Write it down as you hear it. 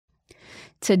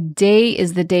Today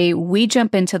is the day we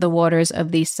jump into the waters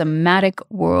of the somatic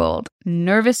world,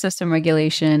 nervous system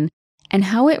regulation, and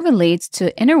how it relates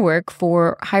to inner work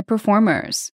for high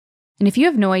performers. And if you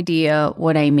have no idea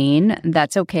what I mean,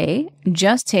 that's okay.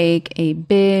 Just take a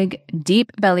big,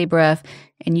 deep belly breath,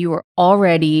 and you are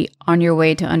already on your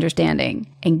way to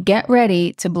understanding. And get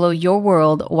ready to blow your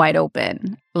world wide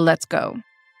open. Let's go.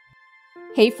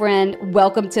 Hey friend,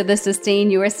 welcome to the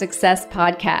Sustain Your Success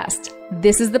podcast.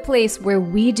 This is the place where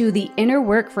we do the inner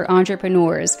work for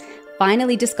entrepreneurs.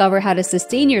 Finally discover how to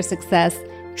sustain your success,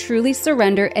 truly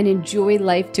surrender, and enjoy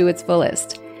life to its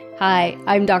fullest. Hi,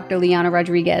 I'm Dr. Liana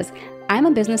Rodriguez. I'm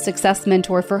a business success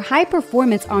mentor for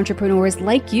high-performance entrepreneurs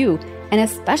like you and a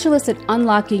specialist at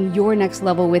unlocking your next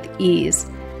level with ease.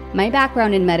 My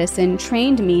background in medicine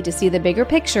trained me to see the bigger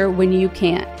picture when you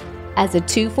can't. As a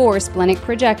 2/4 splenic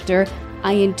projector,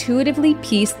 I intuitively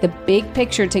piece the big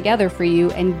picture together for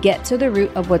you and get to the root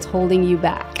of what's holding you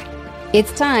back.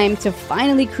 It's time to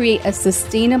finally create a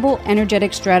sustainable,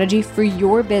 energetic strategy for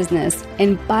your business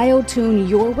and biotune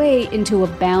your way into a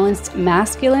balanced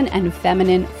masculine and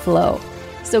feminine flow.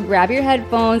 So grab your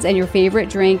headphones and your favorite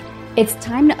drink. It's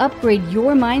time to upgrade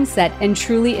your mindset and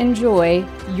truly enjoy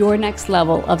your next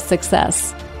level of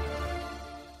success.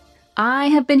 I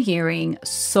have been hearing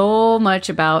so much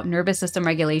about nervous system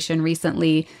regulation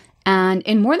recently, and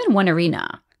in more than one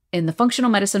arena, in the functional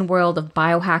medicine world of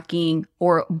biohacking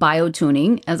or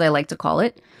biotuning, as I like to call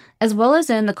it, as well as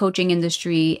in the coaching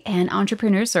industry and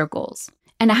entrepreneur circles.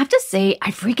 And I have to say,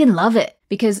 I freaking love it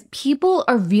because people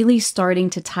are really starting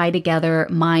to tie together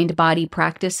mind-body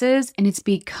practices, and it's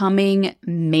becoming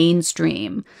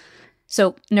mainstream.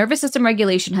 So nervous system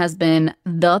regulation has been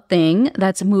the thing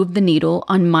that's moved the needle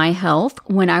on my health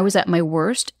when I was at my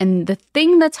worst, and the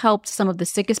thing that's helped some of the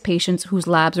sickest patients whose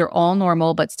labs are all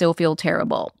normal but still feel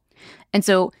terrible. And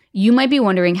so you might be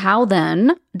wondering, how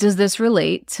then does this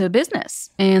relate to business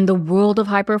and the world of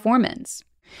high performance?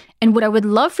 And what I would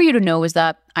love for you to know is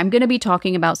that I'm going to be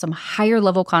talking about some higher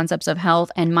level concepts of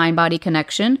health and mind-body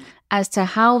connection as to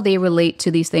how they relate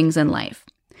to these things in life.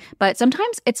 But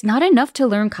sometimes it's not enough to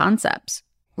learn concepts,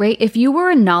 right? If you were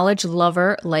a knowledge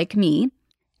lover like me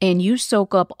and you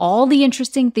soak up all the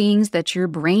interesting things that your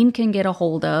brain can get a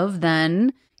hold of,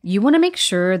 then you want to make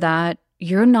sure that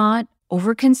you're not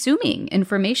over-consuming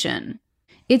information.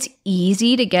 It's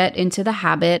easy to get into the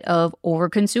habit of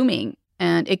over-consuming,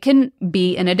 and it can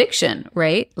be an addiction,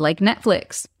 right? Like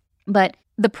Netflix. But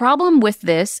the problem with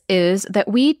this is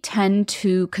that we tend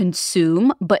to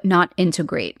consume but not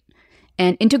integrate.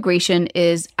 And integration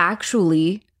is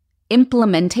actually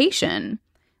implementation,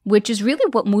 which is really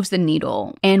what moves the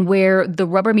needle and where the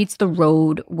rubber meets the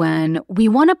road when we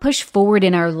want to push forward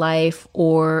in our life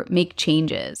or make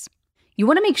changes. You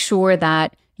want to make sure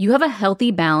that you have a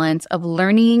healthy balance of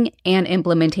learning and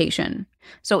implementation.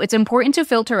 So it's important to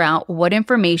filter out what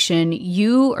information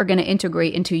you are going to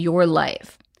integrate into your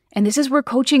life. And this is where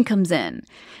coaching comes in,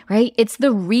 right? It's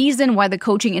the reason why the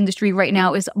coaching industry right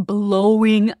now is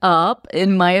blowing up,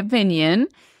 in my opinion.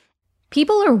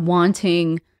 People are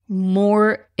wanting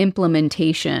more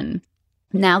implementation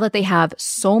now that they have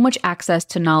so much access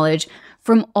to knowledge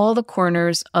from all the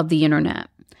corners of the internet.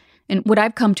 And what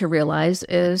I've come to realize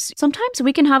is sometimes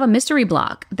we can have a mystery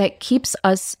block that keeps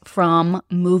us from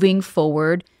moving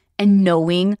forward and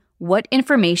knowing what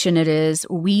information it is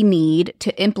we need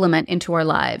to implement into our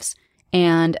lives.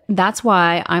 And that's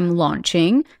why I'm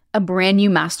launching a brand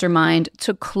new mastermind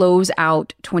to close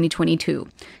out 2022.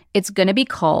 It's going to be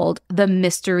called the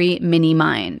Mystery Mini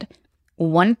Mind.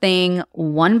 One thing,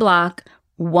 one block,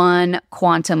 one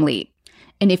quantum leap.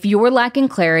 And if you're lacking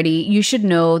clarity, you should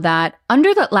know that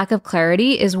under that lack of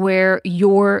clarity is where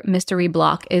your mystery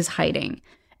block is hiding.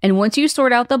 And once you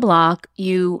sort out the block,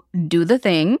 you do the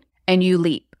thing and you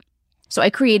leap. So I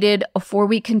created a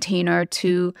 4-week container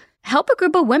to help a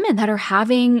group of women that are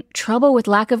having trouble with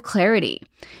lack of clarity.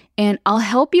 And I'll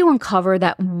help you uncover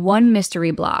that one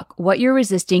mystery block, what you're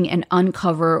resisting, and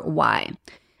uncover why.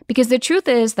 Because the truth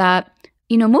is that,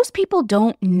 most people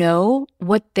don't know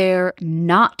what they're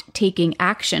not taking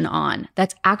action on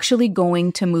that's actually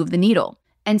going to move the needle.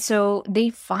 And so they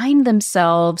find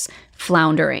themselves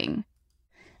floundering.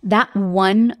 That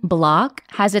one block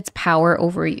has its power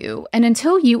over you. And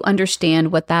until you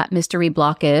understand what that mystery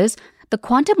block is, the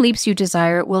quantum leaps you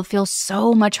desire will feel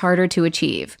so much harder to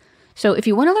achieve. So if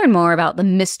you want to learn more about the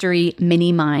Mystery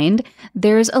Mini Mind,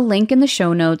 there's a link in the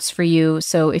show notes for you.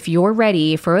 So if you're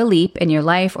ready for a leap in your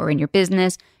life or in your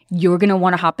business, you're going to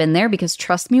want to hop in there because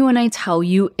trust me when I tell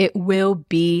you, it will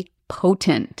be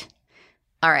potent.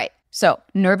 All right, So,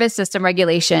 nervous system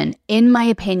regulation, in my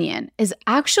opinion, is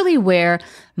actually where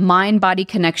mind-body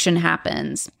connection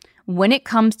happens. When it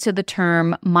comes to the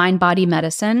term mind-body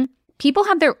medicine, people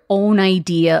have their own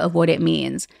idea of what it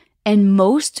means, and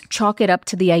most chalk it up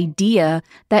to the idea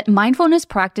that mindfulness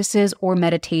practices or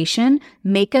meditation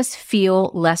make us feel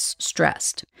less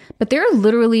stressed. But there are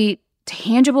literally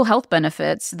tangible health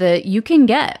benefits that you can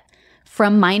get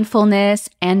from mindfulness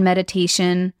and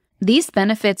meditation. These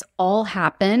benefits all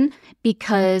happen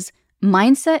because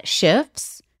mindset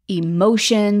shifts,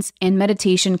 emotions, and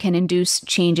meditation can induce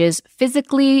changes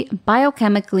physically,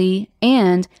 biochemically,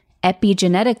 and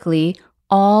epigenetically,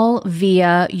 all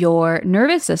via your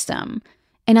nervous system.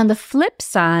 And on the flip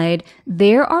side,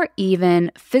 there are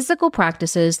even physical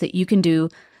practices that you can do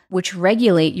which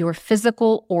regulate your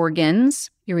physical organs,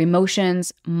 your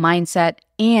emotions, mindset,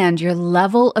 and your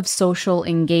level of social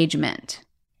engagement.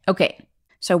 Okay,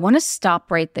 so I want to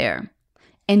stop right there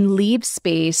and leave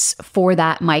space for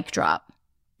that mic drop.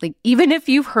 Like, even if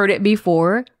you've heard it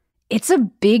before, it's a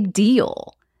big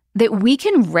deal that we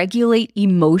can regulate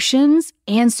emotions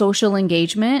and social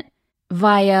engagement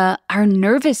via our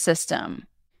nervous system.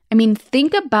 I mean,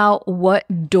 think about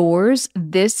what doors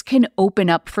this can open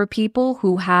up for people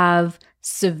who have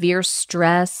severe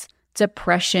stress,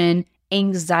 depression,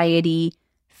 anxiety,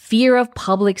 fear of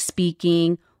public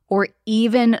speaking, or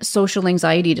even social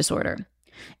anxiety disorder.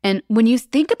 And when you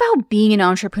think about being an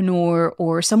entrepreneur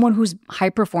or someone who's high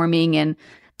performing and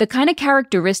the kind of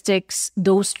characteristics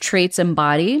those traits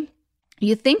embody,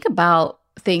 you think about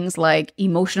things like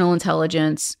emotional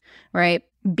intelligence, right?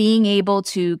 Being able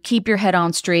to keep your head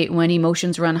on straight when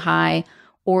emotions run high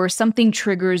or something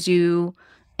triggers you,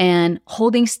 and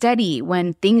holding steady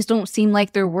when things don't seem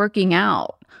like they're working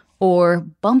out, or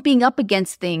bumping up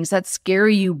against things that scare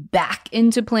you back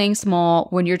into playing small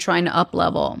when you're trying to up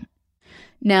level.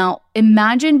 Now,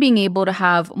 imagine being able to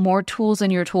have more tools in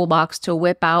your toolbox to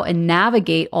whip out and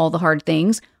navigate all the hard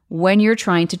things when you're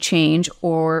trying to change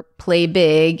or play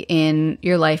big in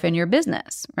your life and your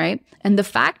business, right? And the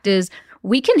fact is,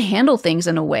 we can handle things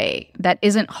in a way that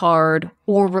isn't hard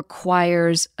or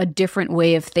requires a different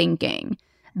way of thinking.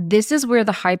 This is where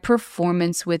the high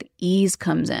performance with ease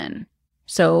comes in.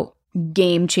 So,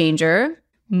 game changer,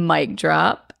 mic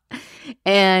drop,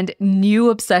 and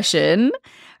new obsession,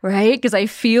 right? Because I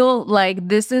feel like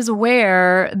this is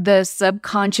where the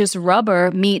subconscious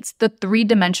rubber meets the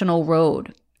three-dimensional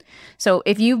road. So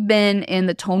if you've been in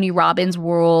the Tony Robbins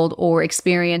world or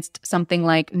experienced something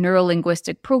like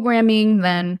neurolinguistic programming,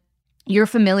 then you're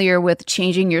familiar with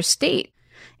changing your state.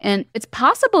 And it's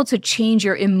possible to change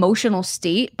your emotional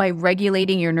state by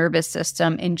regulating your nervous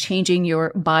system and changing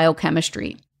your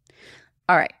biochemistry.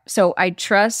 All right, so I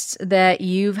trust that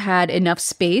you've had enough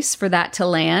space for that to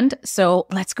land. So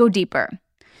let's go deeper.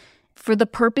 For the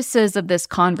purposes of this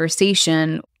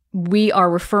conversation, we are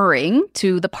referring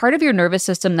to the part of your nervous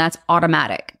system that's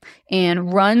automatic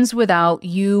and runs without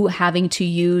you having to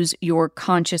use your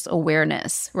conscious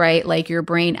awareness, right? Like your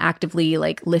brain actively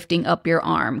like lifting up your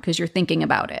arm because you're thinking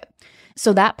about it.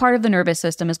 So that part of the nervous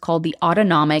system is called the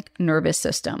autonomic nervous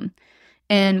system.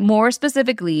 And more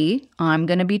specifically, I'm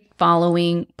going to be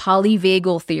following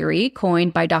polyvagal theory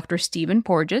coined by Dr. Stephen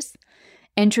Porges.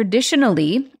 And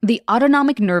traditionally, the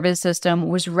autonomic nervous system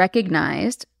was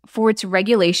recognized for its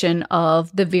regulation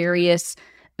of the various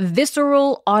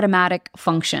visceral automatic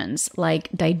functions like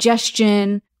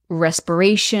digestion,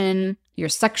 respiration, your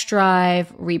sex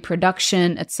drive,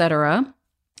 reproduction, etc.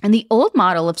 And the old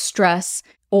model of stress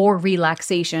or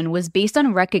relaxation was based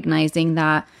on recognizing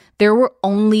that there were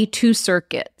only two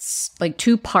circuits, like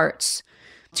two parts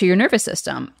to your nervous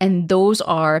system. And those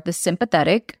are the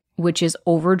sympathetic, which is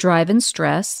overdrive and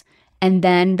stress, and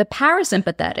then the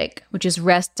parasympathetic, which is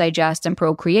rest, digest, and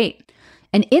procreate.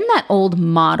 And in that old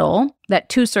model, that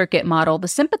two-circuit model, the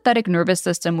sympathetic nervous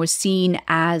system was seen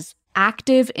as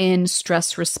active in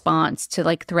stress response to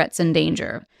like threats and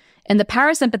danger. And the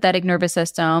parasympathetic nervous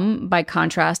system, by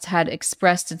contrast, had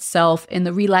expressed itself in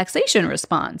the relaxation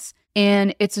response.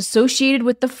 And it's associated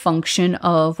with the function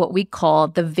of what we call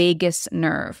the vagus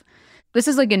nerve. This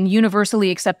is like a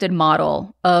universally accepted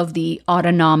model of the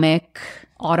automatic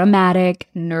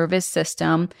nervous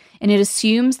system, and it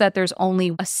assumes that there's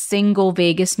only a single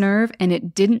vagus nerve, and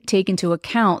it didn't take into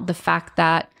account the fact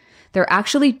that there are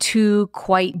actually two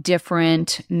quite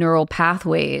different neural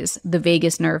pathways the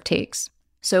vagus nerve takes.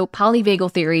 So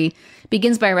polyvagal theory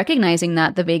begins by recognizing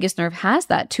that the vagus nerve has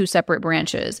that two separate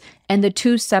branches and the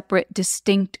two separate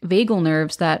distinct vagal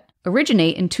nerves that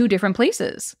originate in two different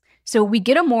places. So we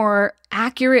get a more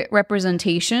accurate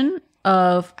representation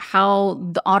of how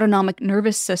the autonomic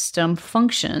nervous system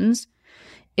functions.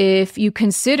 if you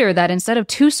consider that instead of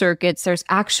 2 circuits, there's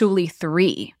actually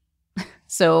 3.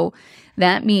 So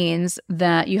that means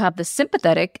that you have the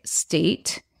sympathetic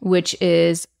state, which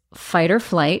is fight or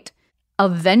flight, a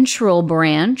ventral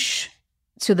branch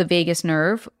to the vagus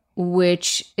nerve,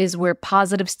 which is where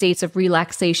positive states of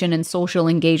relaxation and social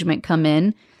engagement come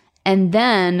in. And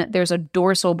then there's a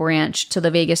dorsal branch to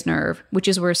the vagus nerve, which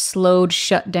is where slowed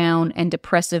shutdown and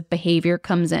depressive behavior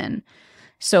comes in.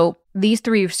 So these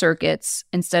 3 circuits,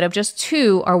 instead of just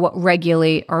 2, are what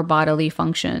regulate our bodily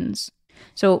functions.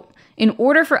 So in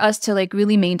order for us to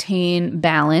really maintain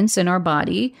balance in our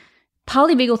body,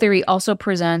 polyvagal theory also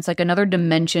presents another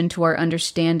dimension to our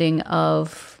understanding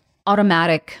of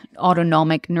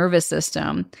autonomic nervous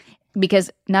system,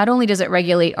 because not only does it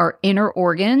regulate our inner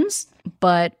organs,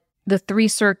 but the 3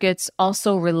 circuits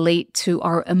also relate to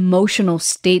our emotional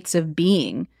states of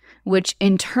being, which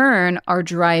in turn are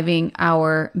driving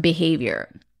our behavior.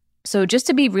 So just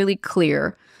to be really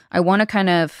clear, I want to kind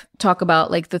of talk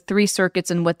about the 3 circuits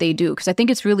and what they do, because I think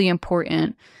it's really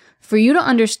important for you to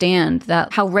understand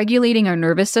that how regulating our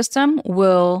nervous system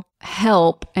will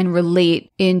help and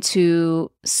relate into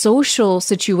social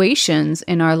situations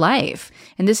in our life.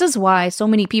 And this is why so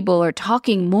many people are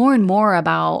talking more and more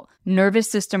about nervous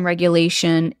system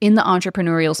regulation in the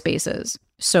entrepreneurial spaces.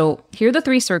 So here are the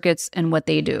 3 circuits and what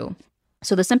they do.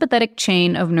 So the sympathetic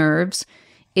chain of nerves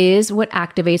is what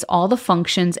activates all the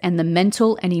functions and the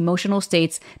mental and emotional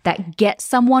states that get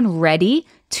someone ready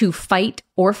to fight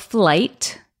or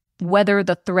flight, whether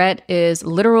the threat is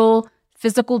literal,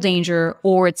 physical danger,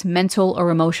 or it's mental or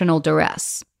emotional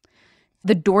duress.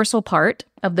 The dorsal part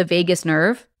of the vagus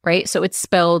nerve, right? So it's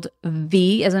spelled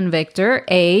V as in Victor,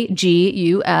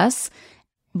 A-G-U-S,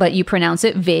 but you pronounce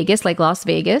it Vegas, like Las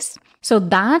Vegas. So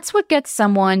that's what gets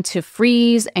someone to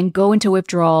freeze and go into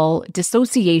withdrawal,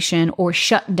 dissociation, or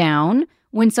shut down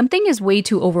when something is way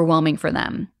too overwhelming for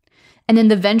them. And then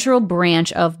the ventral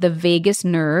branch of the vagus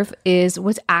nerve is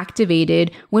what's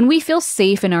activated when we feel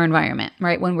safe in our environment,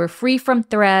 right? When we're free from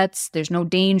threats, there's no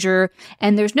danger,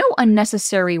 and there's no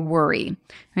unnecessary worry,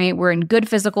 right? We're in good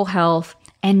physical health.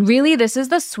 And really, this is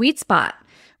the sweet spot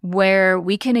where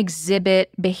we can exhibit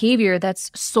behavior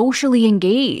that's socially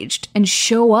engaged and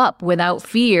show up without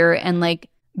fear and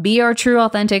be our true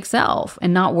authentic self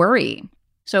and not worry.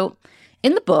 So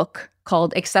in the book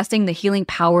called Accessing the Healing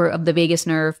Power of the Vagus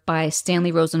Nerve by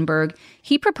Stanley Rosenberg,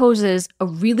 he proposes a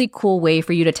really cool way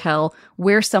for you to tell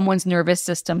where someone's nervous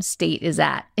system state is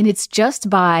at. And it's just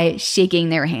by shaking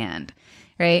their hand,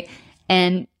 right?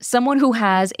 And someone who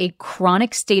has a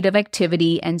chronic state of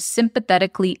activity and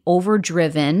sympathetically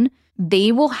overdriven,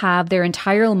 they will have their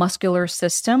entire muscular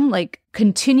system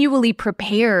continually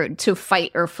prepared to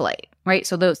fight or flight, right?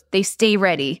 So they stay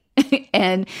ready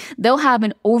and they'll have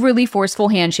an overly forceful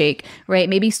handshake, right?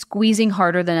 Maybe squeezing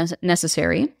harder than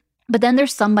necessary. But then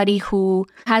there's somebody who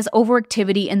has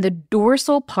overactivity in the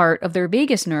dorsal part of their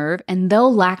vagus nerve and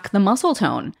they'll lack the muscle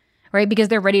tone, right? Because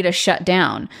they're ready to shut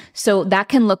down. So that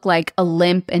can look like a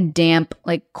limp and damp,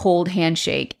 cold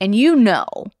handshake. And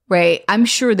right? I'm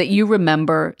sure that you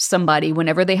remember somebody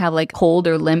whenever they have cold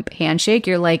or limp handshake,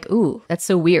 you're like, ooh, that's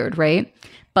so weird, right?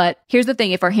 But here's the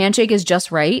thing, if our handshake is just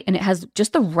right and it has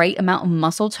just the right amount of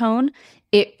muscle tone,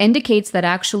 it indicates that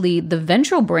actually the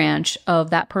ventral branch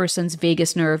of that person's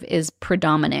vagus nerve is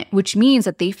predominant, which means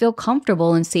that they feel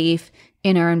comfortable and safe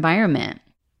in our environment.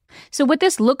 So what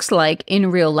this looks like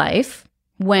in real life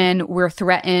when we're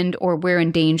threatened or we're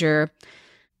in danger,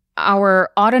 our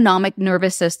autonomic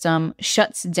nervous system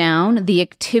shuts down the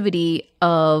activity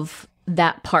of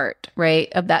that part, right?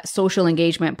 Of that social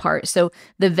engagement part. So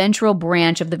the ventral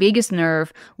branch of the vagus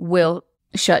nerve will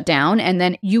shut down, and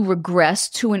then you regress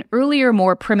to an earlier,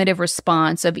 more primitive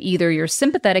response of either your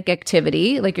sympathetic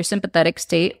activity, like your sympathetic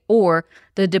state, or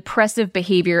the depressive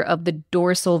behavior of the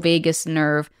dorsal vagus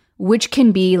nerve, which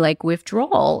can be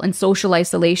withdrawal and social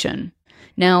isolation.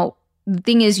 Now, the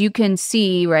thing is, you can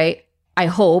see, right, I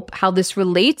hope, how this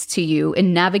relates to you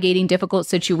in navigating difficult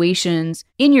situations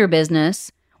in your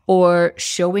business or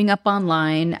showing up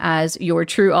online as your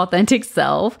true authentic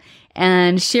self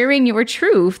and sharing your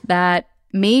truth that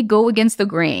may go against the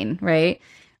grain, right?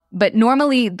 But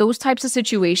normally those types of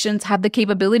situations have the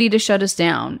capability to shut us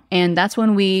down. And that's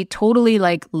when we totally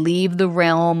leave the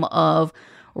realm of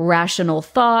rational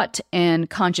thought and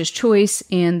conscious choice.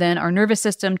 And then our nervous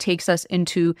system takes us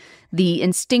into the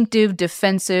instinctive,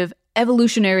 defensive,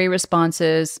 evolutionary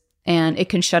responses, and it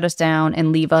can shut us down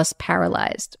and leave us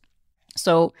paralyzed.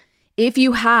 So if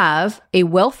you have a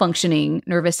well-functioning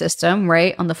nervous system,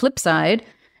 right, on the flip side,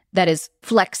 that is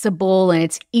flexible and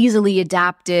it's easily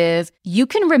adaptive, you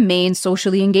can remain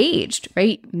socially engaged,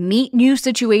 right? Meet new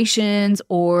situations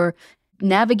or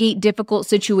navigate difficult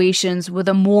situations with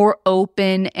a more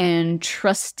open and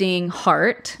trusting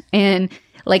heart and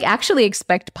actually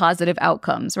expect positive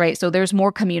outcomes, right? So there's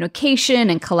more communication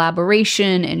and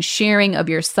collaboration and sharing of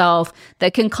yourself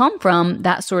that can come from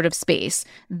that sort of space.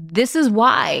 This is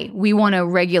why we want to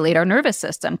regulate our nervous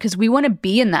system, because we want to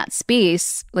be in that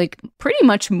space pretty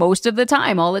much most of the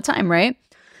time, all the time, right?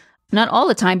 Not all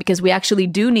the time, because we actually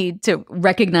do need to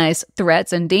recognize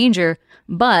threats and danger,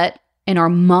 but in our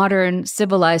modern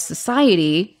civilized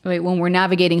society, right, when we're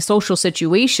navigating social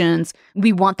situations,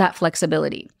 we want that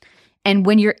flexibility. And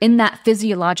when you're in that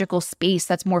physiological space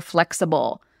that's more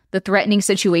flexible, the threatening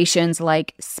situations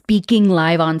like speaking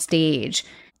live on stage,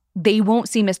 they won't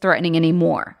seem as threatening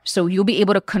anymore. So you'll be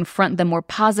able to confront them more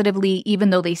positively,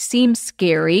 even though they seem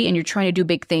scary and you're trying to do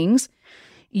big things.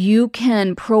 You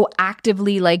can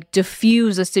proactively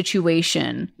diffuse a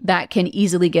situation that can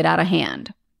easily get out of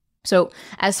hand. So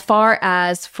as far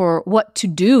as for what to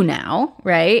do now,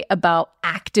 right, about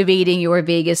activating your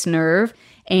vagus nerve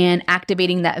and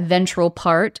activating that ventral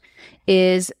part,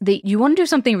 is that you want to do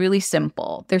something really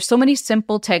simple. There's so many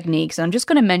simple techniques. I'm just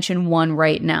going to mention one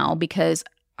right now because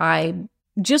I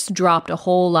just dropped a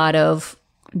whole lot of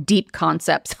deep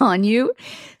concepts on you.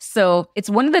 So it's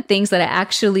one of the things that I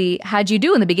actually had you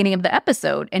do in the beginning of the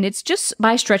episode. And it's just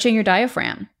by stretching your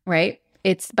diaphragm, right?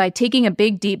 It's by taking a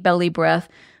big, deep belly breath,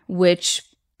 which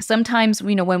sometimes,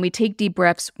 when we take deep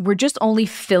breaths, we're just only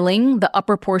filling the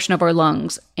upper portion of our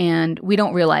lungs and we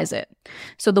don't realize it.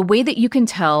 So the way that you can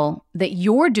tell that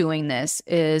you're doing this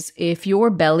is if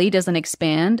your belly doesn't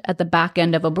expand at the back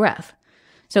end of a breath.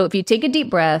 So if you take a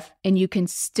deep breath and you can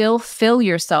still fill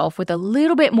yourself with a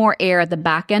little bit more air at the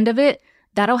back end of it,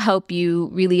 that'll help you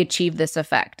really achieve this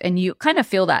effect. And you kind of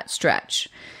feel that stretch,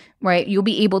 right? You'll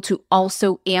be able to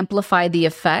also amplify the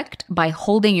effect by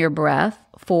holding your breath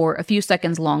for a few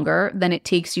seconds longer than it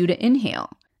takes you to inhale.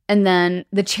 And then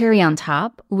the cherry on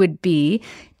top would be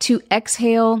to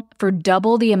exhale for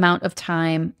double the amount of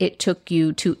time it took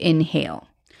you to inhale.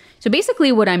 So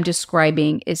basically what I'm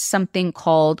describing is something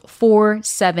called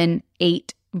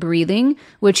 4-7-8 breathing,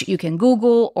 which you can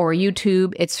Google or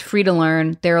YouTube. It's free to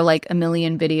learn. There are a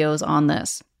million videos on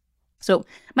this. So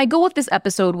my goal with this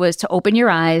episode was to open your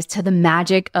eyes to the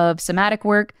magic of somatic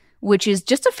work, which is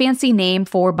just a fancy name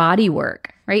for body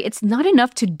work, right? It's not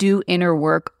enough to do inner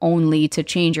work only to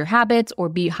change your habits or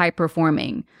be high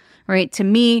performing, right? To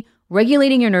me,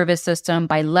 regulating your nervous system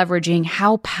by leveraging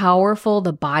how powerful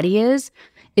the body is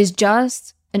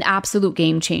just an absolute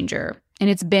game changer. And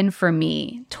it's been for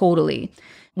me, totally.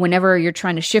 Whenever you're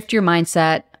trying to shift your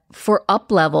mindset for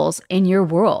up levels in your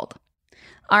world.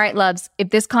 All right, loves, if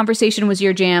this conversation was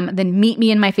your jam, then meet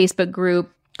me in my Facebook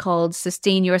group called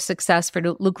Sustain Your Success for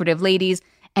Lucrative Ladies.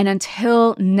 And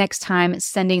until next time,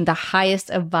 sending the highest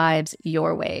of vibes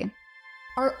your way.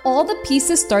 Are all the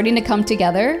pieces starting to come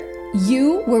together?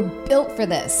 You were built for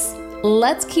this.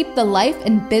 Let's keep the life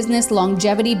and business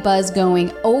longevity buzz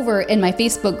going over in my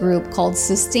Facebook group called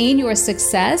Sustain Your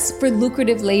Success for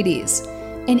Lucrative Ladies.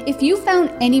 And if you found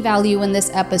any value in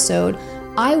this episode,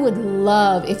 I would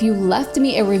love if you left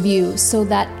me a review so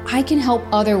that I can help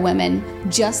other women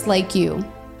just like you.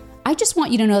 I just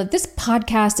want you to know that this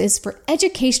podcast is for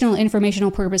educational and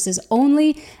informational purposes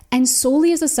only and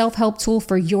solely as a self-help tool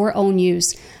for your own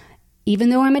use. Even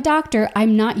though I'm a doctor,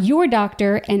 I'm not your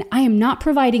doctor, and I am not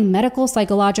providing medical,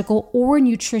 psychological, or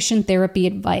nutrition therapy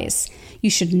advice. You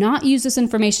should not use this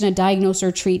information to diagnose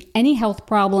or treat any health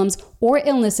problems or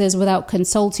illnesses without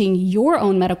consulting your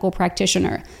own medical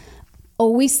practitioner.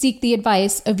 Always seek the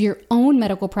advice of your own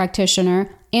medical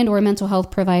practitioner and or mental health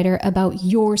provider about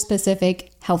your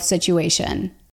specific health situation.